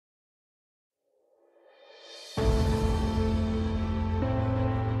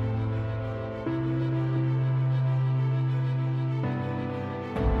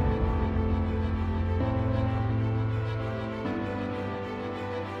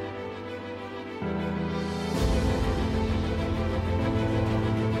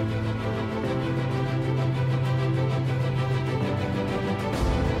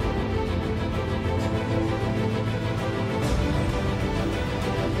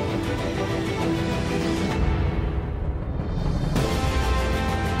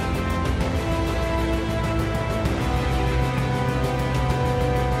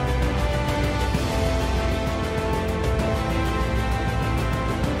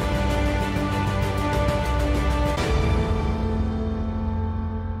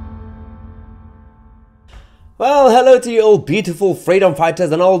Well, hello to you all beautiful freedom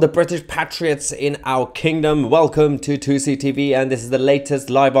fighters and all the British patriots in our kingdom. Welcome to 2CTV, and this is the latest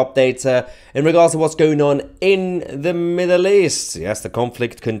live update in regards to what's going on in the Middle East. Yes, the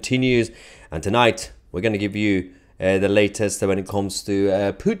conflict continues, and tonight we're going to give you the latest when it comes to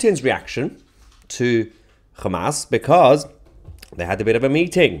Putin's reaction to Hamas, because they had a bit of a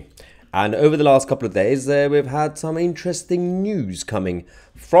meeting. And over the last couple of days, we've had some interesting news coming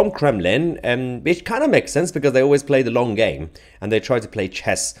from Kremlin, which kind of makes sense because they always play the long game and they try to play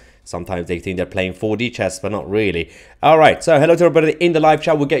chess. Sometimes they think they're playing 4D chess, but not really. All right, so hello to everybody in the live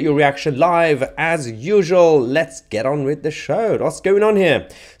chat. We'll get your reaction live as usual. Let's get on with the show. What's going on here?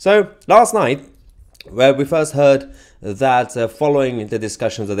 So last night, where we first heard that following the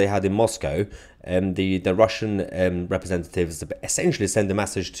discussions that they had in Moscow, the Russian representatives essentially sent a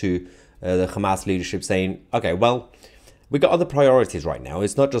message to the Hamas leadership saying, okay, well, we got other priorities right now.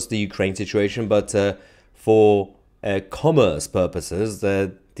 It's not just the Ukraine situation, but for commerce purposes,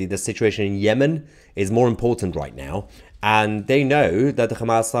 the situation in Yemen is more important right now. And they know that the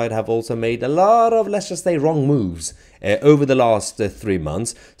Hamas side have also made a lot of, let's just say, wrong moves over the last 3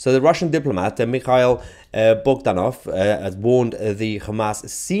 months. So the Russian diplomat, Mikhail Bogdanov, has warned the Hamas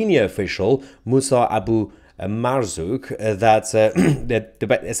senior official, Musa Abu Marzouk,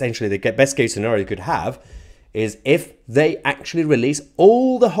 that essentially the best case scenario you could have is if they actually release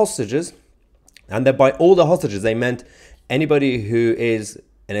all the hostages, and that by all the hostages they meant anybody who is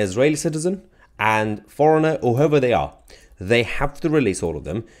an Israeli citizen and foreigner or whoever they are, they have to release all of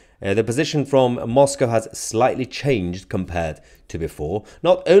them. The position from Moscow has slightly changed compared to before.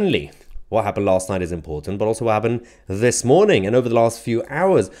 Not only what happened last night is important, but also what happened this morning and over the last few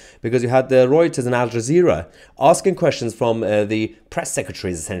hours, because you had the Reuters and Al Jazeera asking questions from the press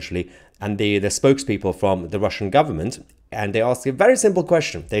secretaries, essentially, and the spokespeople from the Russian government. And they asked a very simple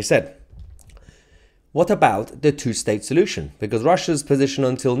question. They said, what about the two-state solution? Because Russia's position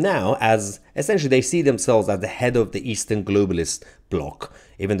until now, as essentially they see themselves as the head of the Eastern globalist bloc,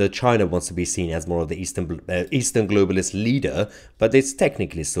 even though China wants to be seen as more of the Eastern globalist leader, but it's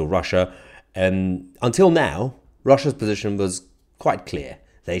technically still Russia. Until now, Russia's position was quite clear.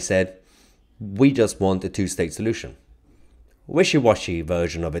 They said, we just want a two-state solution. Wishy-washy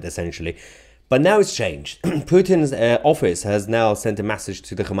version of it, essentially. But now it's changed. Putin's office has now sent a message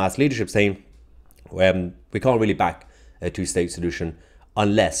to the Hamas leadership saying, we can't really back a two-state solution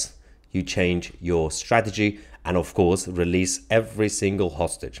unless you change your strategy and, of course, release every single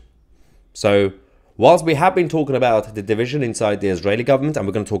hostage. So, whilst we have been talking about the division inside the Israeli government, and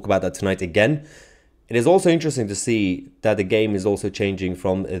we're going to talk about that tonight again, it is also interesting to see that the game is also changing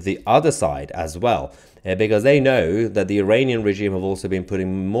from the other side as well, because they know that the Iranian regime have also been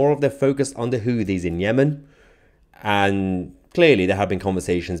putting more of their focus on the Houthis in Yemen, and clearly, there have been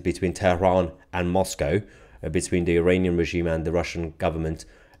conversations between Tehran and Moscow, between the Iranian regime and the Russian government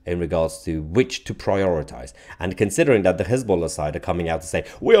in regards to which to prioritize. And considering that the Hezbollah side are coming out to say,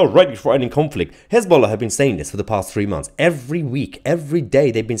 we are ready for any conflict. Hezbollah have been saying this for the past 3 months. Every week, every day,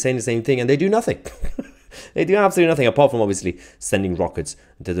 they've been saying the same thing, and they do nothing. They do absolutely nothing, apart from obviously sending rockets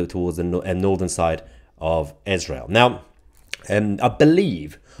towards the northern side of Israel. Now, I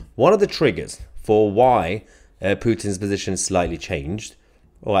believe one of the triggers for why Putin's position slightly changed,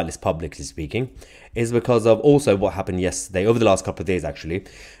 or at least publicly speaking, is because of also what happened yesterday, over the last couple of days actually,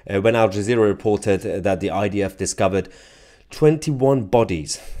 when Al Jazeera reported that the IDF discovered 21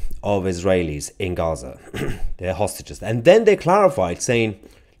 bodies of Israelis in Gaza. They're hostages. And then they clarified, saying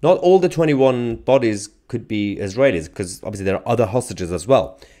not all the 21 bodies could be Israelis, because obviously there are other hostages as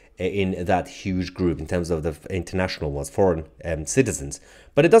well in that huge group in terms of the international ones, foreign citizens.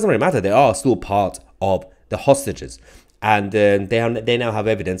 But it doesn't really matter. They are still part of the hostages, and they now have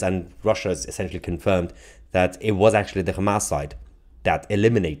evidence, and Russia has essentially confirmed that it was actually the Hamas side that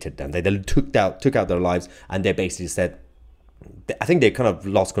eliminated them. They took out their lives, and they basically said, I think they kind of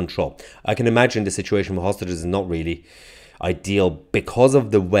lost control. I can imagine the situation with hostages is not really ideal because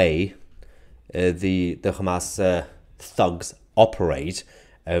of the way the Hamas thugs operate.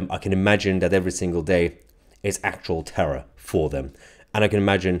 I can imagine that every single day is actual terror for them, and I can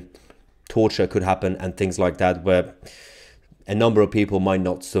imagine torture could happen and things like that, where a number of people might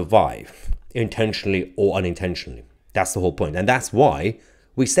not survive, intentionally or unintentionally. That's the whole point. And that's why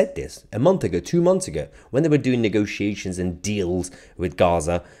we said this a month ago, 2 months ago, when they were doing negotiations and deals with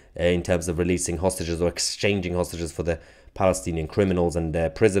Gaza in terms of releasing hostages or exchanging hostages for the Palestinian criminals and their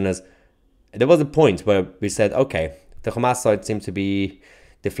prisoners. There was a point where we said, okay, the Hamas side seemed to be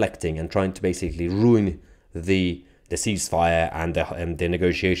deflecting and trying to basically ruin the ceasefire and the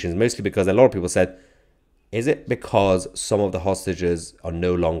negotiations, mostly because a lot of people said, is it because some of the hostages are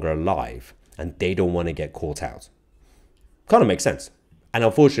no longer alive? and they don't want to get caught out. Kind of makes sense. And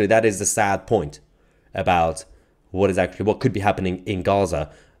unfortunately, that is the sad point about what could be happening in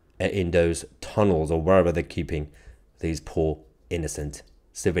Gaza, in those tunnels or wherever they're keeping these poor innocent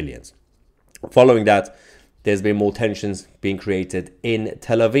civilians. Following that, there's been more tensions being created in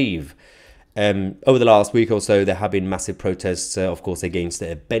Tel Aviv. Over the last week or so, there have been massive protests, of course, against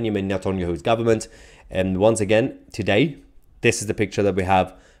Benjamin Netanyahu's government. And once again, today, this is the picture that we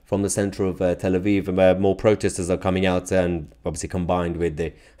have from the center of Tel Aviv, where more protesters are coming out, and obviously combined with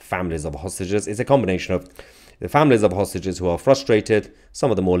the families of hostages. It's a combination of the families of hostages who are frustrated,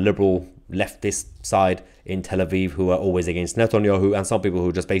 some of the more liberal leftist side in Tel Aviv who are always against Netanyahu, and some people who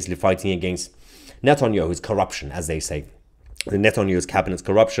are just basically fighting against Netanyahu's corruption, as they say. The Netanyahu's cabinet's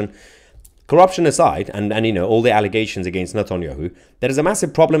corruption. Corruption aside, and you know, all the allegations against Netanyahu, there is a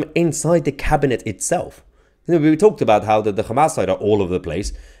massive problem inside the cabinet itself. You know, we talked about how the Hamas side are all over the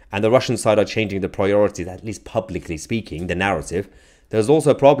place, and the Russian side are changing the priorities, at least publicly speaking, the narrative. There's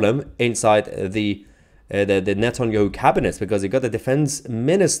also a problem inside the Netanyahu cabinet, because you got the defense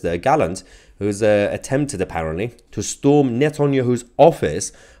minister, Gallant, who's attempted apparently to storm Netanyahu's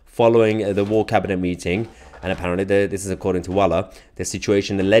office following the war cabinet meeting. And apparently, this is according to Walla, the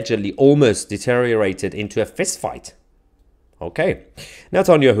situation allegedly almost deteriorated into a fistfight. Okay.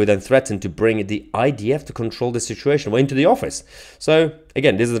 Netanyahu then threatened to bring the IDF to control the situation into the office. So,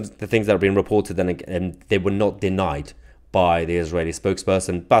 again, these are the things that have been reported, and they were not denied by the Israeli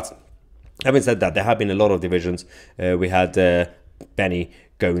spokesperson. But having said that, there have been a lot of divisions. We had Benny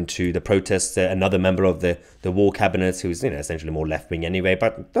going to the protests, another member of the war cabinet who's, you know, essentially more left-wing anyway,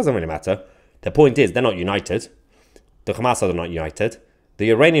 but it doesn't really matter. The point is, they're not united. The Hamas are not united. The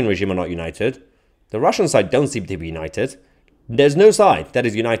Iranian regime are not united. The Russian side don't seem to be united. There's no side that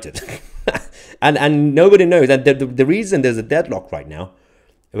is united. and nobody knows. And the reason there's a deadlock right now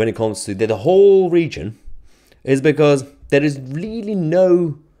when it comes to the whole region is because there is really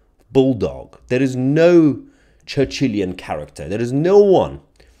no bulldog. There is no Churchillian character. There is no one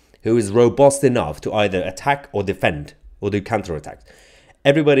who is robust enough to either attack or defend or do counterattacks.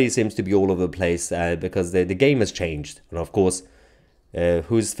 Everybody seems to be all over the place because the game has changed. And of course,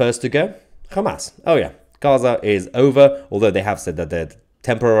 who's first to go? Hamas. Oh yeah, Gaza is over, although they have said that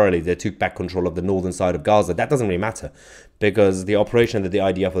temporarily they took back control of the northern side of Gaza. That doesn't really matter, because the operation that the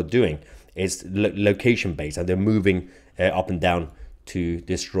IDF are doing is location based, and they're moving up and down to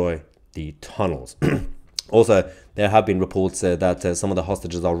destroy the tunnels. Also, there have been reports that some of the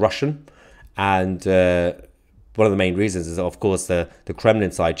hostages are Russian, and one of the main reasons is, of course, the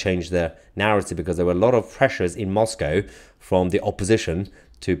Kremlin side changed their narrative because there were a lot of pressures in Moscow from the opposition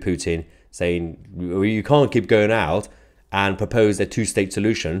to Putin saying, you can't keep going out and propose a two-state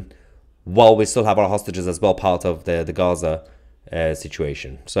solution while we still have our hostages as well, part of the Gaza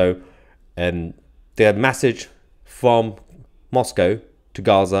situation. So the message from Moscow to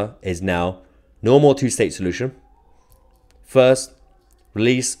Gaza is now no more two-state solution. First,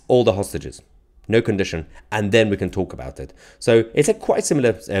 release all the hostages. No condition, and then we can talk about it. So it's a quite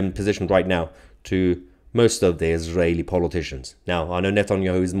similar position right now to most of the Israeli politicians. Now, I know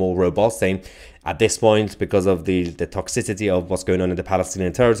Netanyahu is more robust, saying at this point, because of the toxicity of what's going on in the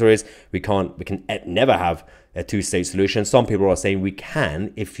Palestinian territories, we can never have a two-state solution. Some people are saying we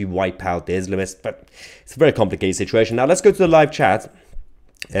can if you wipe out the Islamists, but it's a very complicated situation. Now, let's go to the live chat.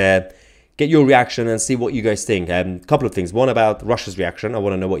 Get your reaction and see what you guys think. A couple of things. One, about Russia's reaction. I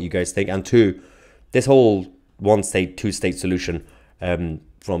want to know what you guys think. And two, this whole one-state, two-state solution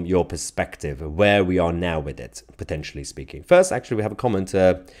from your perspective, where we are now with it, potentially speaking. First, actually, we have a comment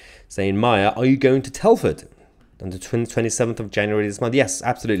saying, Maya, are you going to Telford on the 27th of January this month? Yes,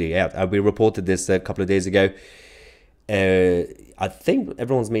 absolutely. Yeah, we reported this a couple of days ago. I think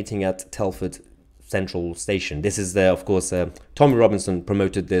everyone's meeting at Telford Central Station. This is, of course, Tommy Robinson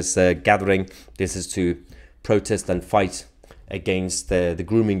promoted this gathering. This is to protest and fight against the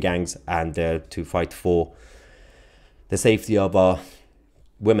grooming gangs, and to fight for the safety of our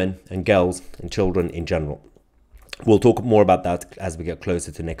women and girls and children in general. We'll talk more about that as we get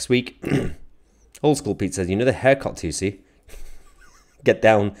closer to next week. Old School Pete says, you know the haircut, you see? Get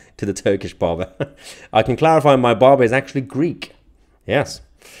down to the Turkish barber. I can clarify, my barber is actually Greek. Yes,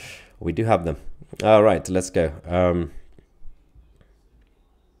 we do have them. All right, let's go.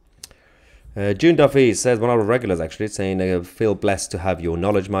 June Duffy says, one of our regulars actually, saying, I feel blessed to have your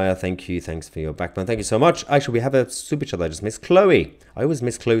knowledge, Maya. Thank you. Thanks for your background. Thank you so much. Actually, we have a super chat I just missed. Chloe. I always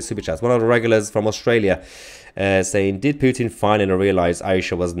miss Chloe's super chats. One of the regulars from Australia saying, did Putin finally realize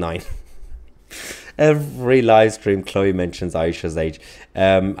Aisha was 9? Every live stream, Chloe mentions Aisha's age.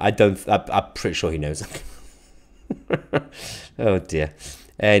 I'm pretty sure he knows. Oh dear.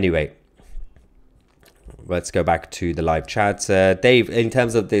 Anyway, let's go back to the live chat. Dave, in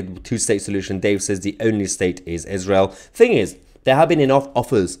terms of the two-state solution, Dave says the only state is Israel. Thing is, there have been enough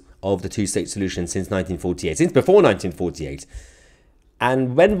offers of the two-state solution since 1948, since before 1948.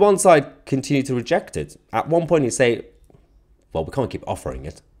 And when one side continued to reject it, at one point you say, well, we can't keep offering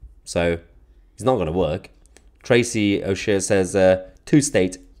it, so it's not going to work. Tracy O'Shea says,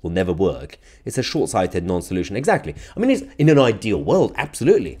 two-state will never work. It's a short-sighted non-solution. Exactly. I mean, it's in an ideal world,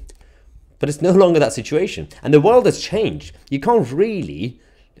 absolutely. But it's no longer that situation. And the world has changed. You can't really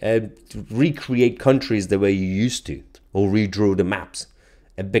recreate countries the way you used to, or redraw the maps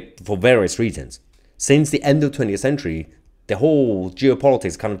for various reasons. Since the end of the 20th century, the whole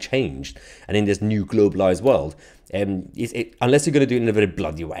geopolitics kind of changed. And in this new globalized world, unless you're going to do it in a very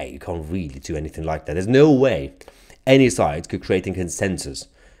bloody way, you can't really do anything like that. There's no way any side could create a consensus.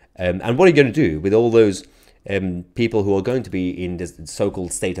 And what are you going to do with all those people who are going to be in this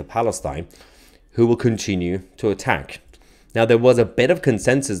so-called state of Palestine, who will continue to attack? Now, there was a bit of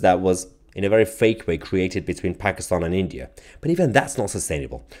consensus that was, in a very fake way, created between Pakistan and India. But even that's not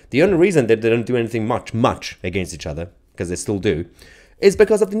sustainable. The only reason that they don't do anything much against each other, because they still do, is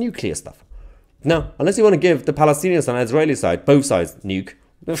because of the nuclear stuff. Now, unless you want to give the Palestinians and Israeli side, both sides, nuke,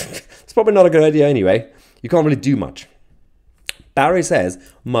 it's probably not a good idea anyway. You can't really do much. Barry says,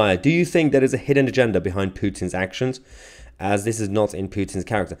 Maya, do you think there is a hidden agenda behind Putin's actions, as this is not in Putin's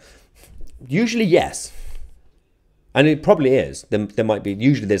character? Usually, yes. And it probably is. There might be,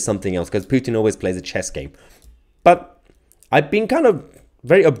 usually there's something else, because Putin always plays a chess game. But I've been kind of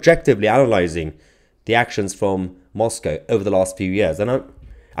very objectively analyzing the actions from Moscow over the last few years. And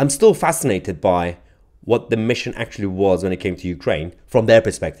I'm still fascinated by what the mission actually was when it came to Ukraine, from their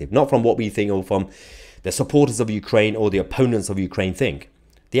perspective, not from what we think or from the supporters of Ukraine or the opponents of Ukraine think.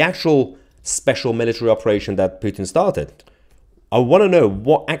 The actual special military operation that Putin started, I want to know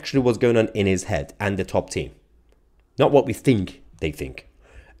what actually was going on in his head and the top team. Not what we think they think.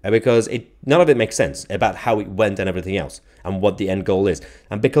 Because none of it makes sense about how it went and everything else and what the end goal is.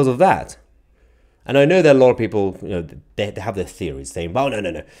 And because of that, and I know that a lot of people, they have their theories saying, well, no,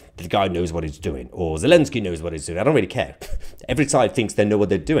 the guy knows what he's doing, or Zelensky knows what he's doing. I don't really care. Every side thinks they know what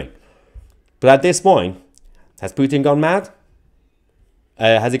they're doing. But at this point, has Putin gone mad?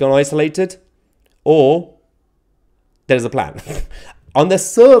 Has he gone isolated? Or there's a plan? On the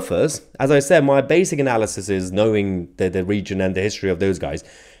surface, as I said, my basic analysis is knowing the region and the history of those guys.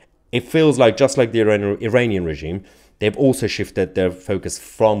 It feels like, just like the Iranian regime, they've also shifted their focus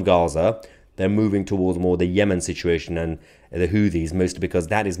from Gaza. They're moving towards more the Yemen situation and the Houthis, mostly because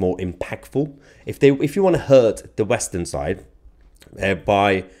that is more impactful. If you want to hurt the Western side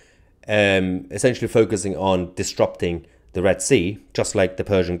by essentially focusing on disrupting the Red Sea, just like the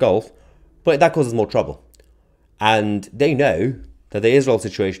Persian Gulf, but that causes more trouble. And they know that the Israel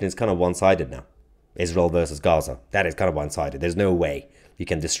situation is kind of one-sided now. Israel versus Gaza. That is kind of one-sided. There's no way you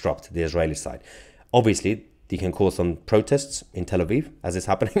can disrupt the Israeli side. Obviously, you can cause some protests in Tel Aviv as it's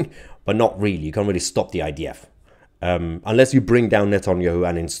happening, but not really. You can't really stop the IDF. Unless you bring down Netanyahu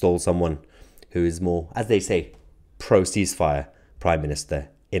and install someone who is more, as they say, pro-ceasefire prime minister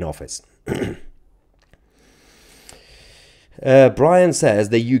in office. Brian says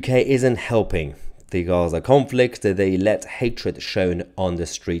the UK isn't helping the Gaza conflict. They let hatred shown on the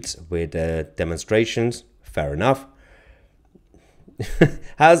streets with demonstrations. Fair enough.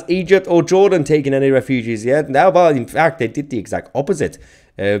 Has Egypt or Jordan taken any refugees yet? No, well, in fact, they did the exact opposite.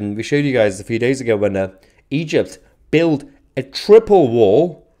 We showed you guys a few days ago when Egypt built a triple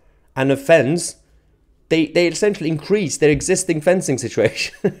wall and a fence. They essentially increased their existing fencing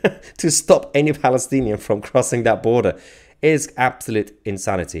situation to stop any Palestinian from crossing that border. It is absolute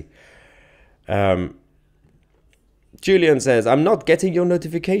insanity. Julian says, I'm not getting your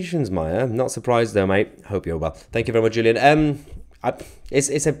notifications, Maya. I'm not surprised though, mate. Hope you're well. Thank you very much, Julian.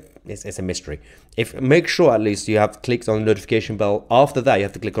 It's a mystery. Make sure at least you have clicked on the notification bell. After that, you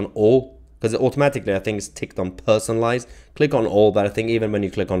have to click on all, because automatically I think it's ticked on personalized. Click on all, but I think even when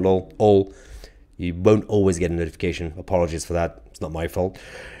you click on all, you won't always get a notification. Apologies for that. It's not my fault.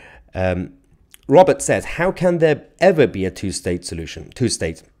 Robert says, how can there ever be a two-state solution?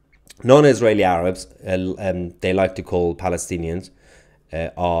 Two-state. Non-Israeli Arabs, they like to call Palestinians,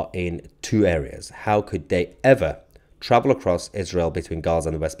 are in two areas. How could they ever travel across Israel between Gaza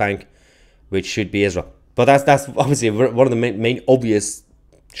and the West Bank, which should be Israel? But that's obviously one of the main obvious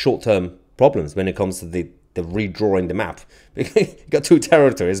short-term problems when it comes to the redrawing the map. You've got two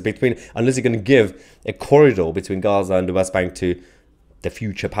territories between, unless you're going to give a corridor between Gaza and the West Bank to the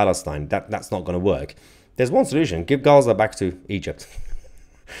future Palestine, that's not going to work. There's one solution: give Gaza back to Egypt.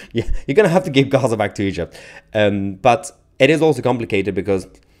 Yeah, you're going to have to give Gaza back to Egypt. But it is also complicated because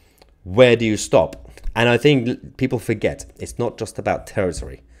where do you stop? And I think people forget, it's not just about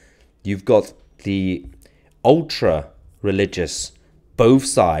territory. You've got the ultra-religious, both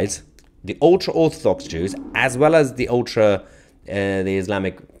sides, the ultra-Orthodox Jews, as well as the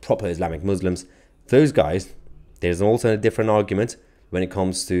proper Islamic Muslims. Those guys, there's also a different argument when it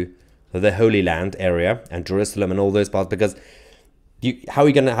comes to the Holy Land area and Jerusalem and all those parts, because how are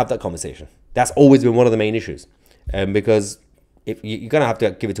you going to have that conversation? That's always been one of the main issues, because if you're going to have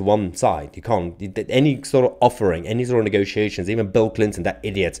to give it to one side. You can't, any sort of offering, any sort of negotiations, even Bill Clinton, that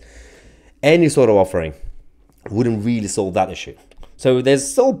idiot, any sort of offering wouldn't really solve that issue. So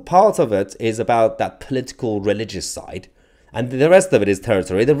there's still part of it is about that political religious side, and the rest of it is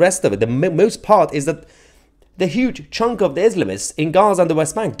territory. The rest of it, the most part, is that the huge chunk of the Islamists in Gaza and the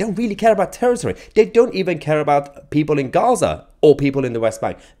West Bank don't really care about territory. They don't even care about people in Gaza or people in the West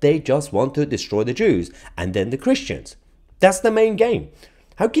Bank. They just want to destroy the Jews and then the Christians. That's the main game.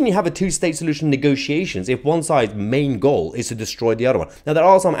 How can you have a two-state solution negotiations if one side's main goal is to destroy the other one? Now, there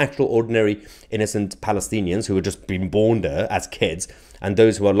are some actual ordinary innocent Palestinians who have just been born there as kids, and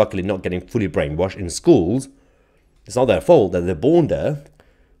those who are luckily not getting fully brainwashed in schools. It's not their fault that they're born there,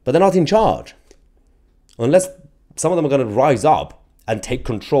 but they're not in charge. Unless some of them are going to rise up and take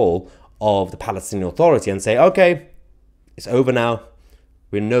control of the Palestinian Authority and say, okay, it's over now.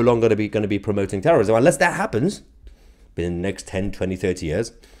 We're no longer going to be promoting terrorism. Unless that happens within the next 10, 20, 30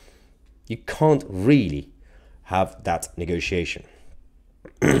 years, you can't really have that negotiation.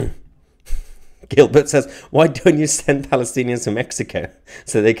 Gilbert says, why don't you send Palestinians to Mexico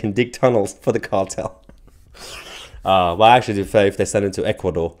so they can dig tunnels for the cartel? Well, actually, if they send it to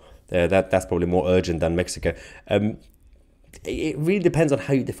Ecuador, that's probably more urgent than Mexico. It really depends on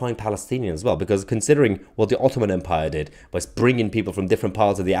how you define Palestinian as well, because considering what the Ottoman Empire did was bringing people from different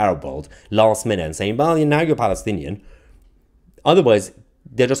parts of the Arab world last minute and saying, well, now you're Palestinian. Otherwise,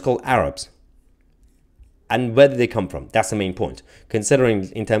 they're just called Arabs. And where did they come from? That's the main point.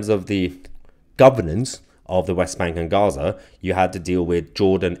 Considering in terms of the governance of the West Bank and Gaza, you had to deal with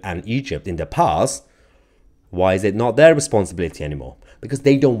Jordan and Egypt in the past. Why is it not their responsibility anymore? Because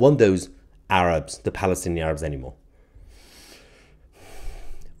they don't want those Arabs, the Palestinian Arabs, anymore.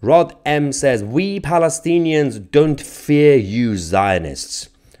 Rod M says, we Palestinians don't fear you Zionists.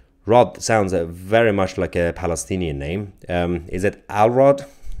 Rod sounds very much like a Palestinian name. Is it Al-Rod?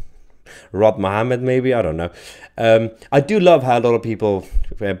 Rod Mohammed, maybe? I don't know. I do love how a lot of people,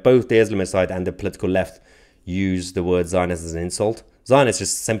 both the Islamist side and the political left, use the word Zionist as an insult. Zionist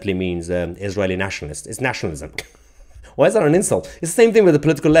just simply means Israeli nationalist. It's nationalism. Why is that an insult? It's the same thing with the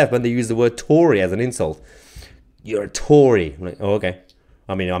political left when they use the word Tory as an insult. You're a Tory. I'm like, oh, okay.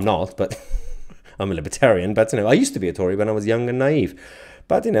 I mean, I'm not, but I'm a libertarian. But, I used to be a Tory when I was young and naive.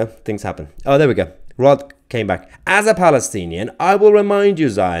 But, things happen. Oh, there we go. Rod came back. As a Palestinian, I will remind you,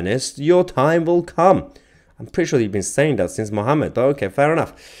 Zionists, your time will come. I'm pretty sure you've been saying that since Muhammad. But okay, fair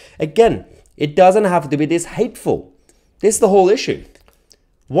enough. Again, it doesn't have to be this hateful. This is the whole issue.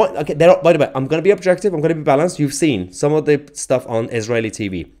 What? Okay, by the way, I'm going to be objective. I'm going to be balanced. You've seen some of the stuff on Israeli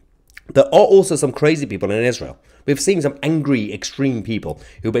TV. There are also some crazy people in Israel. We've seen some angry, extreme people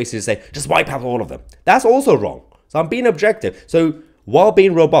who basically say, just wipe out all of them. That's also wrong. So I'm being objective. So while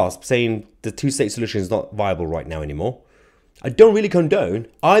being robust, saying the two-state solution is not viable right now anymore, I don't really condone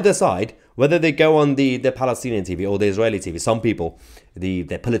either side, whether they go on the Palestinian TV or the Israeli TV. Some people, the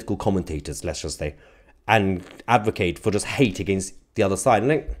political commentators, let's just say, and advocate for just hate against the other side.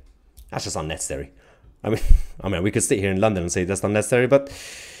 And that's just unnecessary. I mean, we could sit here in London and say that's unnecessary, but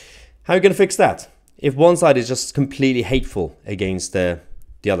how are you going to fix that if one side is just completely hateful against the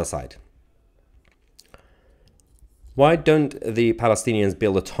other side? Why don't the Palestinians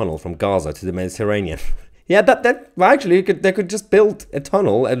build a tunnel from Gaza to the Mediterranean? Yeah, well, actually, they could just build a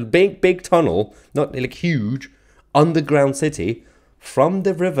tunnel, a big tunnel, not like huge, underground city from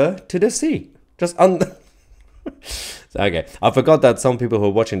the river to the sea. Just under. Okay, I forgot that some people who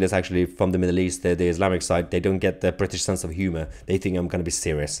are watching this actually from the Middle East, the Islamic side, they don't get the British sense of humor. They think I'm going to be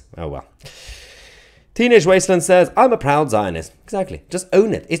serious. Oh well. Teenage Wasteland says, I'm a proud Zionist. Exactly. Just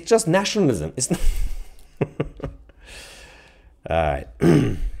own it. It's just nationalism. It's not. Alright.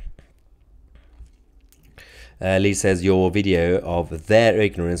 Lee says, your video of their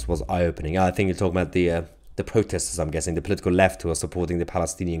ignorance was eye-opening. I think you're talking about the protesters, I'm guessing, the political left who are supporting the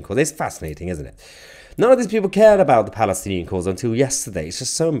Palestinian cause. It's fascinating, isn't it? None of these people cared about the Palestinian cause until yesterday. It's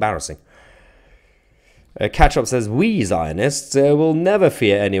just so embarrassing. Catch-up says, we Zionists will never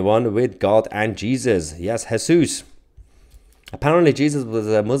fear anyone with God and Jesus. Yes, Jesus. Apparently Jesus was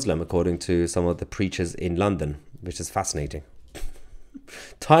a Muslim, according to some of the preachers in London, which is fascinating.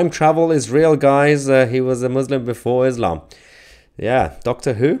 Time travel is real, guys. He was a Muslim before Islam. Yeah,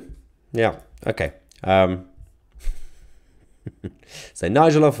 Doctor Who? Yeah, okay. So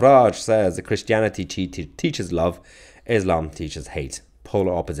Nigel Farage says that Christianity teaches love, Islam teaches hate.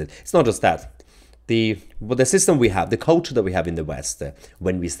 Polar opposite. It's not just that. The system we have, the culture that we have in the West,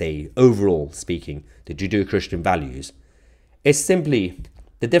 when we say overall speaking, the Judeo-Christian values, it's simply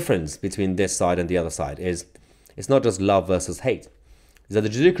the difference between this side and the other side is it's not just love versus hate. It's that the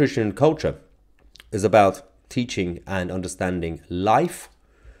Judeo-Christian culture is about teaching and understanding life.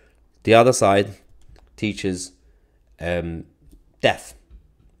 The other side teaches death,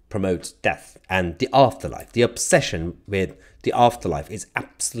 promotes death and the afterlife. The obsession with the afterlife is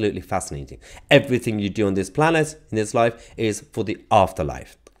absolutely fascinating. Everything you do on this planet, in this life, is for the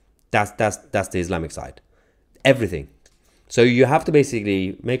afterlife. That's the Islamic side. Everything. So you have to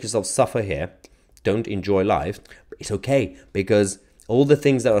basically make yourself suffer here. Don't enjoy life. It's okay, because all the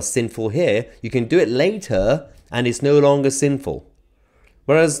things that are sinful here, you can do it later and it's no longer sinful.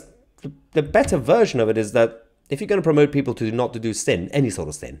 Whereas the better version of it is that if you're going to promote people to not to do sin, any sort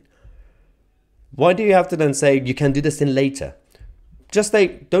of sin, why do you have to then say you can do the sin later? Just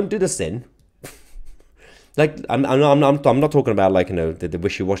say, don't do the sin. Like, I'm not talking about, like, you know, the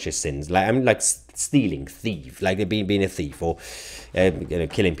wishy-washy sins. Like, I'm like stealing, thief, like being a thief, or you know,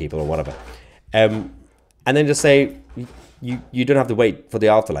 killing people or whatever. And then just say you don't have to wait for the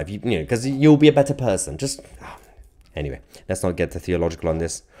afterlife. You know, because you'll be a better person. Just anyway, let's not get too theological on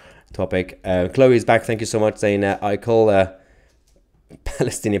this topic. Chloe is back. Thank you so much, saying I call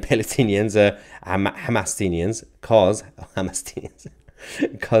Palestinians Hamastinians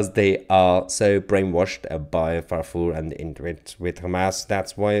because they are so brainwashed by Farfour and internet with Hamas.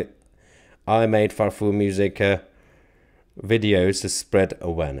 That's why I made Farfour music videos to spread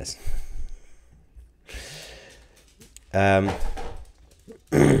awareness.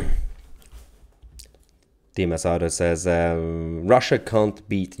 Dimasado says Russia can't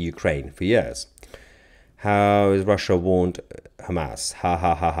beat Ukraine for years. How is Russia warned Hamas? Ha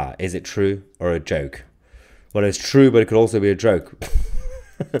ha ha ha. Is it true or a joke? Well, it's true, but it could also be a joke.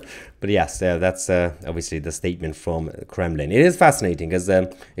 But yes, that's obviously the statement from Kremlin. It is fascinating because,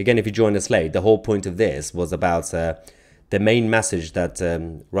 again, if you join us late, the whole point of this was about the main message that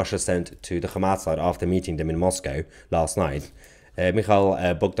Russia sent to the Hamas side after meeting them in Moscow last night. Mikhail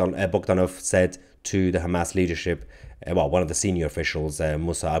Bogdanov said to the Hamas leadership, well, one of the senior officials,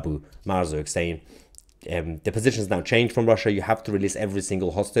 Musa Abu Marzouk, saying, the position has now changed from Russia. You have to release every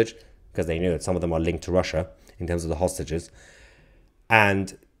single hostage, because they know that some of them are linked to Russia in terms of the hostages.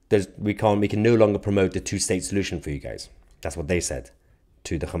 And we can no longer promote the two-state solution for you guys. That's what they said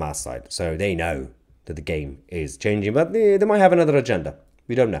to the Hamas side. So they know that the game is changing, but they might have another agenda.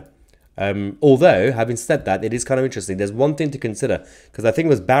 We don't know. Although, having said that, it is kind of interesting. There's one thing to consider, because I think it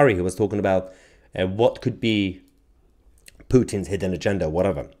was Barry who was talking about what could be Putin's hidden agenda,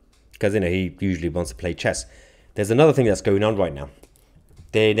 whatever. Because, you know, he usually wants to play chess. There's another thing that's going on right now.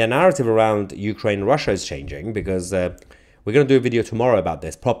 The narrative around Ukraine and Russia is changing, because we're going to do a video tomorrow about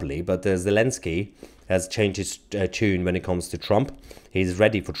this properly, but Zelensky has changed his tune when it comes to Trump. He's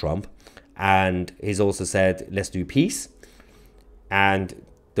ready for Trump. And he's also said, let's do peace. And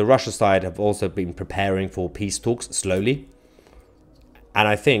the Russia side have also been preparing for peace talks slowly. And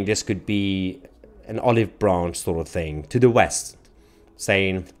I think this could be an olive branch sort of thing to the West,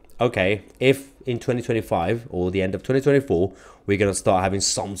 saying, okay, if in 2025 or the end of 2024, we're going to start having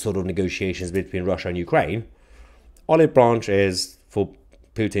some sort of negotiations between Russia and Ukraine, olive branch is for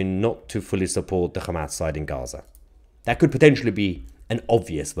Putin not to fully support the Hamas side in Gaza. That could potentially be an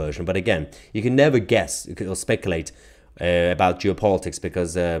obvious version, but again, you can never guess or speculate about geopolitics,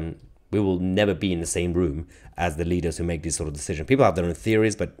 because we will never be in the same room as the leaders who make these sort of decisions. People have their own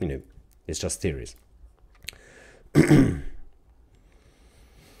theories, but, you know, it's just theories.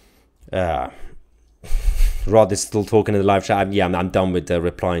 Rod is still talking in the live chat. I'm done with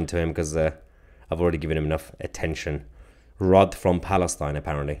replying to him, because I've already given him enough attention. Rod from Palestine,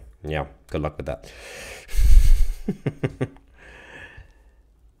 apparently. Yeah, good luck with that.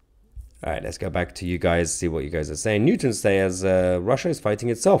 All right, let's go back to you guys, see what you guys are saying. Newton says Russia is fighting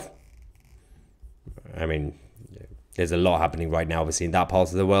itself. I mean, there's a lot happening right now, obviously, in that part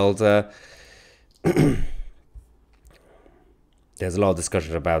of the world. There's a lot of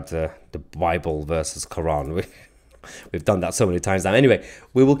discussion about the Bible versus Quran. We've done that so many times now. Anyway,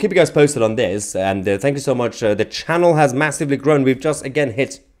 we will keep you guys posted on this. And thank you so much. The channel has massively grown. We've just, again,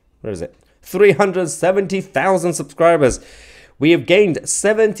 hit, where is it? 370,000 subscribers. We have gained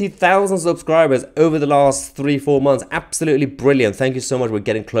 70,000 subscribers over the last 3-4 months. Absolutely brilliant. Thank you so much. We're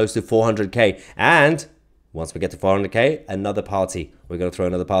getting close to 400k. And once we get to 400k, another party. We're going to throw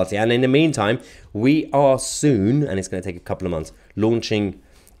another party. And in the meantime, we are soon, and it's going to take a couple of months, launching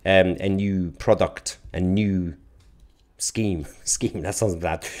a new product, a new scheme, that sounds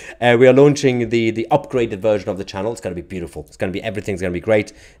bad. We are launching the upgraded version of the channel. It's going to be beautiful. It's going to be, everything's going to be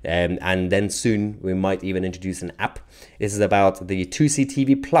great. And then soon we might even introduce an app. This is about the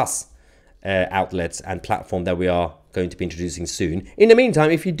 2CTV Plus outlets and platform that we are going to be introducing soon. In the meantime,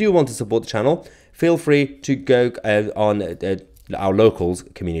 if you do want to support the channel, feel free to go on our locals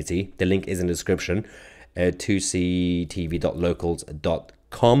community. The link is in the description,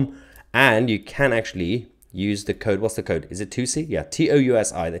 2ctv.locals.com, and you can actually use the code. What's the code? Is it 2C? Yeah,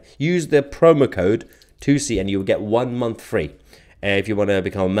 TOUSI. Use the promo code 2C and you'll get 1 month free. If you want to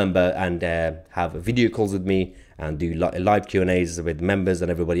become a member and have video calls with me and do live Q&As with members and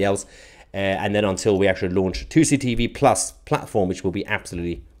everybody else. And then until we actually launch 2CTV Plus platform, which will be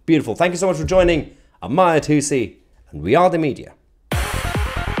absolutely beautiful. Thank you so much for joining. I'm Maya 2C, and we are the media.